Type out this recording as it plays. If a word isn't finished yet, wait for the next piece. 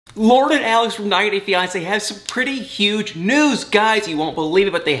Loren and Alex from 90 Day Fiance have some pretty huge news. Guys, you won't believe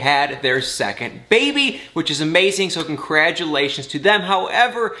it, but they had their second baby, which is amazing, so congratulations to them.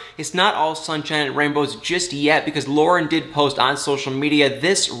 However, it's not all sunshine and rainbows just yet, because Loren did post on social media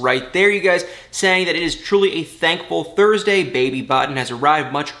this right there, you guys, saying that it is truly a thankful Thursday. Baby Button has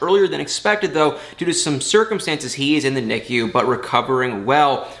arrived much earlier than expected, though, due to some circumstances. He is in the NICU, but recovering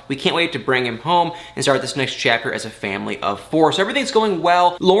well. We can't wait to bring him home and start this next chapter as a family of 4. So everything's going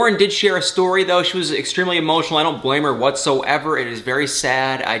well. Loren did share a story, though. She was extremely emotional. I don't blame her whatsoever. It is very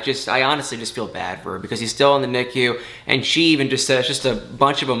sad. I honestly just feel bad for her, because he's still in the NICU, and she even just said it's just a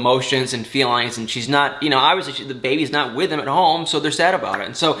bunch of emotions and feelings, and she's not, obviously the baby's not with him at home, so they're sad about it.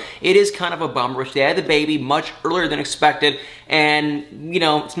 And so it is kind of a bummer, which they had the baby much earlier than expected, and,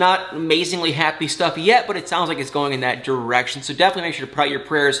 it's not amazingly happy stuff yet, but it sounds like it's going in that direction. So definitely make sure to put out your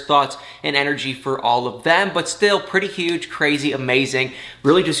prayers, thoughts, and energy for all of them, but still pretty huge, crazy, amazing,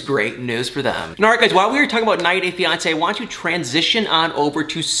 really just great news for them. And all right, guys, while we were talking about 90 Day Fiance, I want to transition on over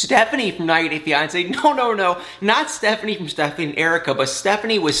to Stephanie from 90 Day Fiance. No, not Stephanie from Stephanie and Erica, but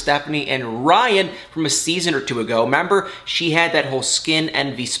Stephanie with Stephanie and Ryan from a season or 2 ago. Remember, she had that whole skin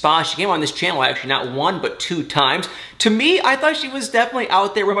envy spa. She came on this channel actually not 1, but 2 times. To me, I thought she was definitely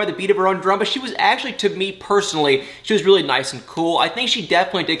out there by the beat of her own drum, but she was actually, to me personally, she was really nice and cool. I think she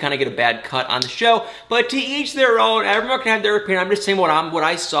definitely did kind of get a bad cut on the show, but to each their own. Everyone can have their opinion. I'm just saying what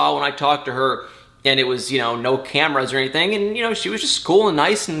I saw when I talked to her, and it was, no cameras or anything, and, she was just cool and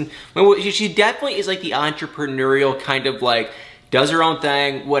nice, and she definitely is like the entrepreneurial kind of like, does her own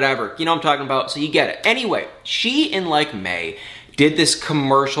thing, whatever. You know what I'm talking about, so you get it. Anyway, she, in like May, did this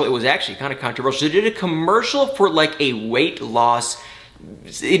commercial. It was actually kind of controversial. She did a commercial for like a weight loss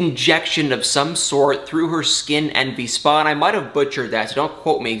injection of some sort through her skin envy spa, and I might have butchered that, so don't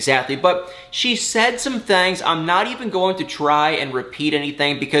quote me exactly, but she said some things. I'm not even going to try and repeat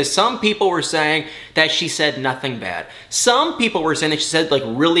anything, because some people were saying that she said nothing bad. Some people were saying that she said like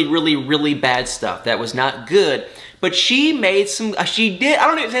really bad stuff that was not good. But she made some, she did, I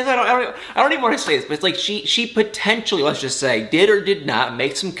don't even want to say this, but it's like she potentially, let's just say, did or did not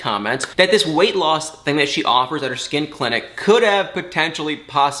make some comments that this weight loss thing that she offers at her skin clinic could have potentially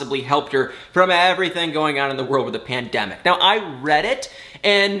possibly helped her from everything going on in the world with the pandemic. Now, I read it,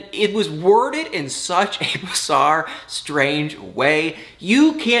 and it was worded in such a bizarre, strange way.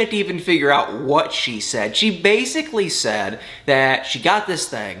 You can't even figure out what she said. She basically said that she got this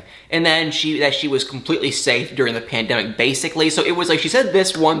thing, and then that she was completely safe during the pandemic, basically. So it was like she said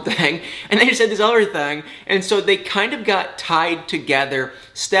this one thing, and then she said this other thing, and so they kind of got tied together.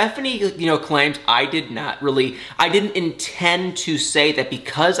 Stephanie, claims I didn't intend to say that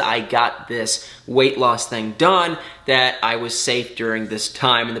because I got this weight loss thing done, that I was safe during this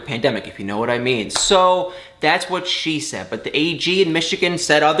time in the pandemic, if you know what I mean. So that's what she said, but the AG in Michigan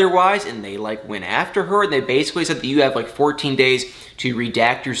said otherwise, and they went after her, and they basically said that you have 14 days to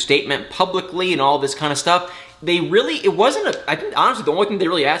redact your statement publicly and all this kind of stuff. I think honestly the only thing they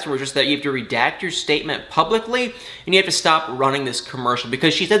really asked for was just that you have to redact your statement publicly, and you have to stop running this commercial,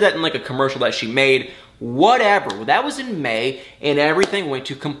 because she said that in a commercial that she made. Whatever. Well, that was in May, and everything went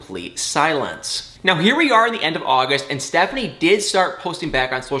to complete silence. Now, here we are in the end of August, and Stephanie did start posting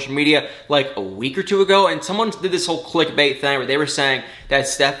back on social media like a week or 2 ago, and someone did this whole clickbait thing where they were saying that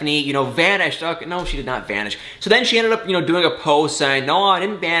Stephanie, vanished. Okay, no, she did not vanish. So then she ended up, doing a post saying, no, I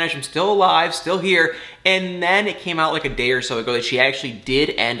didn't vanish, I'm still alive, still here. And then it came out like a day or so ago that she actually did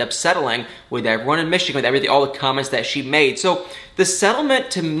end up settling with everyone in Michigan, with all the comments that she made. So the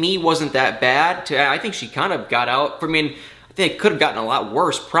settlement to me wasn't that bad. I think she kind of got out. I think it could have gotten a lot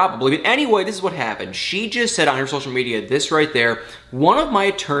worse, probably. But anyway, this is what happened. She just said on her social media, this right there, one of my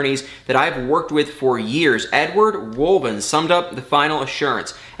attorneys that I've worked with for years, Edward Wolven, summed up the final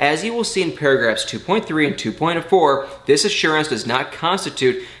assurance. As you will see in paragraphs 2.3 and 2.4, this assurance does not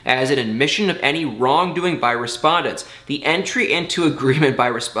constitute as an admission of any wrongdoing by respondents. The entry into agreement by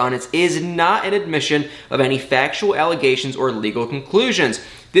respondents is not an admission of any factual allegations or legal conclusions.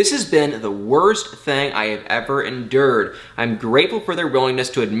 This has been the worst thing I have ever endured. I'm grateful for their willingness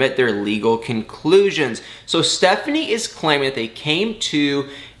to admit their legal conclusions. So Stephanie is claiming that they came to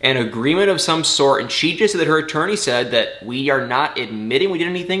an agreement of some sort, and she just said that her attorney said that we are not admitting we did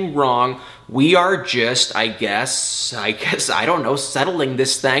anything wrong. We are just, I guess, I don't know, settling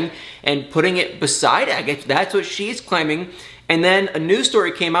this thing and putting it beside it. I guess that's what she's claiming. And then a news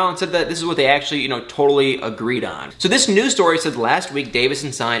story came out and said that this is what they actually, totally agreed on. So this news story said last week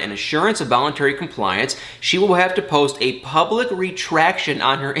Davison signed an assurance of voluntary compliance. She will have to post a public retraction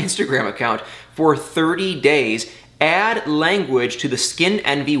on her Instagram account for 30 days add language to the Skin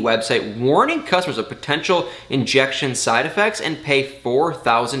Envy website warning customers of potential injection side effects and pay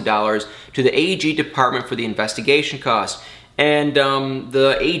 $4,000 to the AG department for the investigation costs. And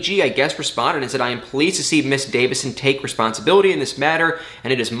the AG, I guess, responded and said, "I am pleased to see Ms. Davison take responsibility in this matter,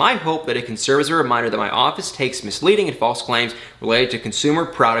 and it is my hope that it can serve as a reminder that my office takes misleading and false claims related to consumer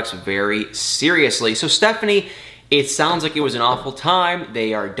products very seriously." So Stephanie, it sounds like it was an awful time.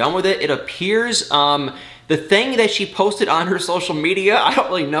 They are done with it. It appears the thing that she posted on her social media, I don't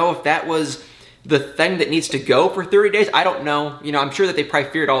really know if that was the thing that needs to go for 30 days. I don't know. You know, I'm sure that they probably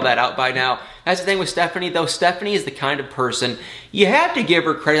figured all that out by now. That's the thing with Stephanie, though. Stephanie is the kind of person, you have to give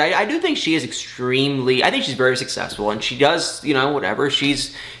her credit. I do think she is extremely, I think she's very successful, and she does, you know, whatever. She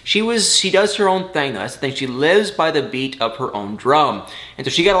does her own thing, though. That's the thing. She lives by the beat of her own drum. And so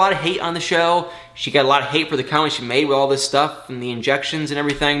she got a lot of hate on the show. She got a lot of hate for the comment she made with all this stuff and the injections and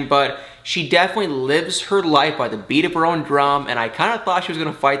everything, but she definitely lives her life by the beat of her own drum, and I kind of thought she was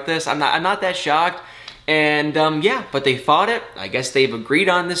going to fight this. I'm not that shocked. And yeah, but they fought it. I guess they've agreed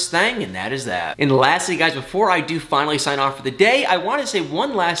on this thing, and that is that. And lastly, guys, before I do finally sign off for the day, I want to say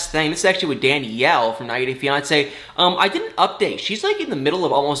one last thing. This is actually with Danielle from 90 Day Fiance. I did an update. She's like in the middle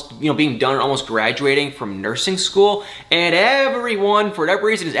of almost, you know, being done and almost graduating from nursing school, and everyone, for whatever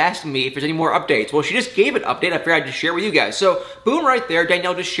reason, is asking me if there's any more updates. Well, she just gave an update. I figured I'd just share with you guys. So, boom, right there.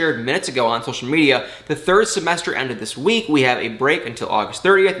 Danielle just shared minutes ago on social media. The third semester ended this week. We have a break until August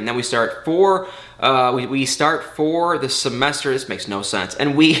 30th, and then we start for we start for the semester. This makes no sense.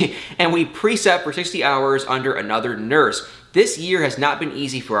 And we preset for 60 hours under another nurse. This year has not been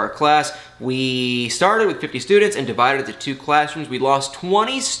easy for our class. We started with 50 students and divided into 2 classrooms. We lost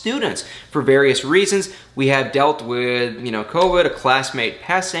 20 students for various reasons. We have dealt with, you know, COVID, a classmate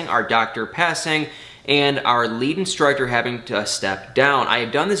passing, our doctor passing, and our lead instructor having to step down. I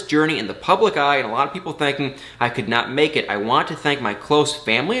have done this journey in the public eye, and a lot of people thinking I could not make it. I want to thank my close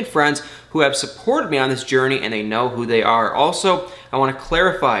family and friends who have supported me on this journey, and they know who they are. Also, I want to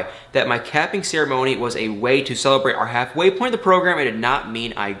clarify that my capping ceremony was a way to celebrate our halfway point of the program. It did not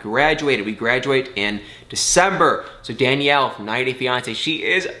mean I graduated. We graduate in December. So Danielle from 90 Day Fiance, she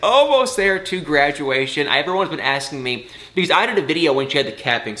is almost there to graduation. Everyone's been asking me, because I did a video when she had the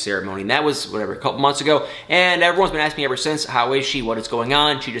capping ceremony, and that was, whatever, a couple months ago, and everyone's been asking me ever since, how is she, what is going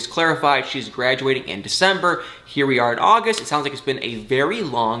on? She just clarified she's graduating in December. Here we are in August. It sounds like it's been a very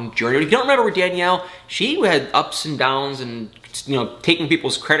long journey. If you don't remember with Danielle, she had ups and downs and, you know, taking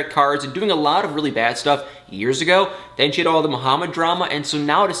people's credit cards and doing a lot of really bad stuff years ago. Then she had all the Muhammad drama, and so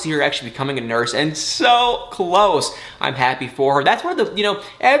now to see her actually becoming a nurse, and so close, I'm happy for her. That's one of the, you know,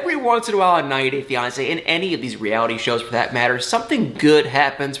 every once in a while on 90 Day Fiance, in any of these reality shows for that matter, something good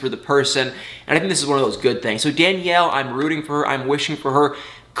happens for the person, and I think this is one of those good things. So Danielle, I'm rooting for her, I'm wishing for her.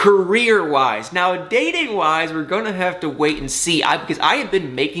 Career-wise, now dating-wise, we're gonna have to wait and see, because I have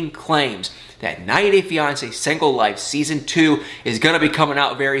been making claims that 90 Day Fiance Single Life Season 2 is gonna be coming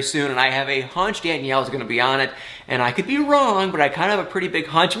out very soon, and I have a hunch Danielle is gonna be on it, and I could be wrong, but I kind of have a pretty big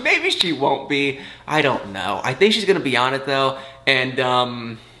hunch. Maybe she won't be, I don't know. I think she's gonna be on it though,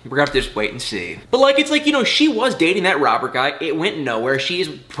 and we're gonna have to just wait and see. But like, it's like, you know, she was dating that Robert guy. It went nowhere. She's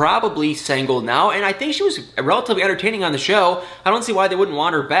probably single now, and I think she was relatively entertaining on the show. I don't see why they wouldn't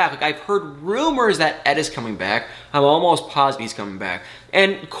want her back. Like, I've heard rumors that Ed is coming back. I'm almost positive he's coming back.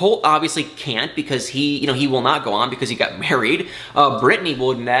 And Colt obviously can't, because he, you know, he will not go on because he got married. Brittany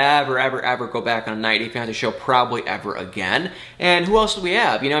will never, ever, ever go back on a 90 Day Fiance show, probably ever again. And who else do we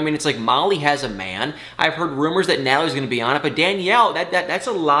have? You know, I mean, it's like Molly has a man. I've heard rumors that Natalie's gonna be on it, but Danielle, that's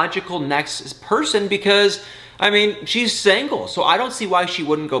a logical next person, because, I mean, she's single, so I don't see why she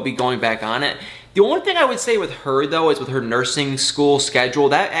wouldn't be going back on it. The only thing I would say with her, though, is with her nursing school schedule,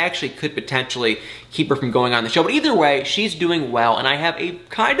 that actually could potentially keep her from going on the show. But either way, she's doing well, and I have a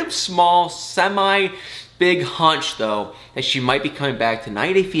kind of small, semi-big hunch, though, that she might be coming back to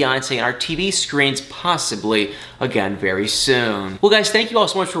 90 Day Fiance and our TV screens possibly again very soon. Well, guys, thank you all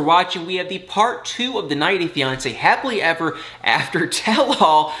so much for watching. We have the part 2 of the 90 Day Fiance Happily Ever After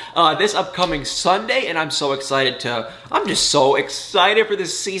Tell-All this upcoming Sunday, and I'm just so excited for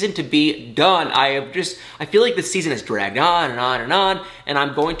this season to be done. I feel like this season has dragged on and on and on, and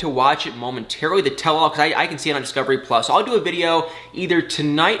I'm going to watch it momentarily, the tell-all, because I can see it on Discovery Plus. So I'll do a video either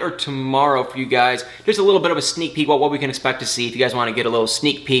tonight or tomorrow for you guys, just a little bit of a sneak peek about what we can expect to see. If you guys want to get a little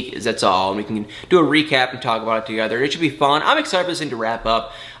sneak peek, that's all, and we can do a recap and talk about it together. It should be fun. I'm excited for this thing to wrap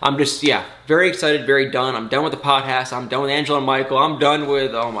up. I'm just, yeah, very excited, very done. I'm done with the podcast. I'm done with Angela and Michael. I'm done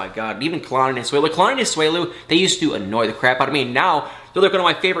with, oh my God, even Kalani and Suelu. Kalani and Suelu, they used to annoy the crap out of me. Now, They're like one of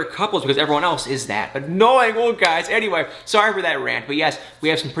my favorite couples because everyone else is that annoying old guys. Anyway, sorry for that rant, but yes, we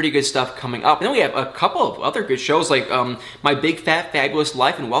have some pretty good stuff coming up. And then we have a couple of other good shows like My Big Fat Fabulous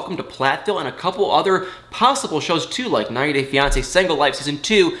Life and Welcome to Platteville, and a couple other possible shows too, like 90 Day Fiance Single Life Season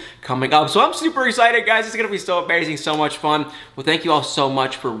 2 coming up. So I'm super excited, guys. It's gonna be so amazing, so much fun. Well, thank you all so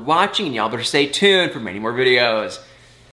much for watching, and y'all better stay tuned for many more videos.